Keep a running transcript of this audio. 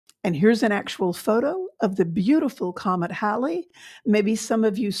And here's an actual photo of the beautiful comet Halley. Maybe some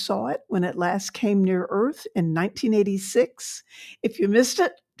of you saw it when it last came near Earth in 1986. If you missed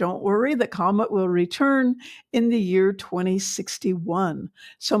it, don't worry, the comet will return in the year 2061.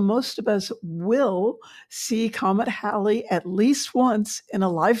 So most of us will see Comet Halley at least once in a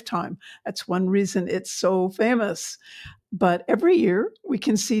lifetime. That's one reason it's so famous. But every year we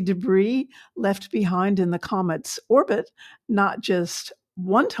can see debris left behind in the comet's orbit, not just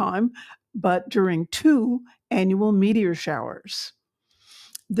one time, but during two annual meteor showers.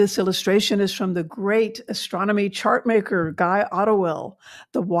 This illustration is from the great astronomy chart maker, Guy Ottewell.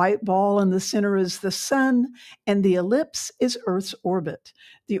 The white ball in the center is the sun, and the ellipse is Earth's orbit.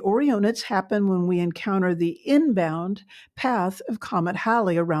 The Orionids happen when we encounter the inbound path of Comet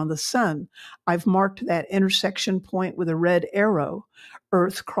Halley around the sun. I've marked that intersection point with a red arrow.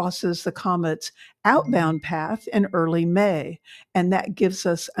 Earth crosses the comet's outbound path in early May, and that gives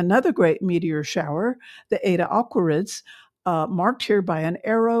us another great meteor shower, the Eta Aquariids, marked here by an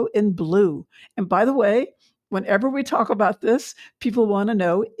arrow in blue. And by the way, whenever we talk about this, people want to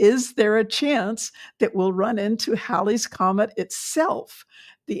know, is there a chance that we'll run into Halley's Comet itself?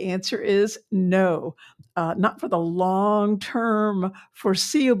 The answer is no, not for the long-term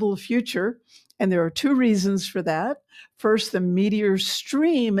foreseeable future. And there are two reasons for that. First, the meteor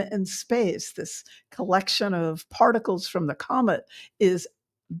stream in space, this collection of particles from the comet, is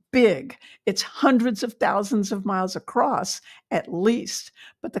big. It's hundreds of thousands of miles across, at least.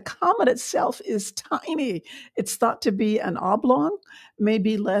 But the comet itself is tiny. It's thought to be an oblong,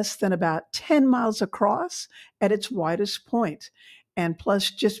 maybe less than about 10 miles across at its widest point. And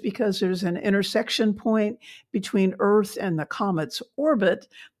plus, just because there's an intersection point between Earth and the comet's orbit,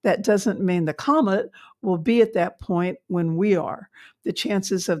 that doesn't mean the comet will be at that point when we are. The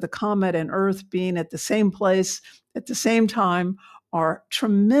chances of the comet and Earth being at the same place at the same time are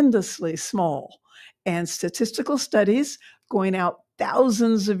tremendously small. And statistical studies going out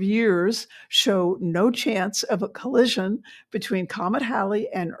thousands of years show no chance of a collision between Comet Halley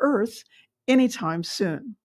and Earth anytime soon.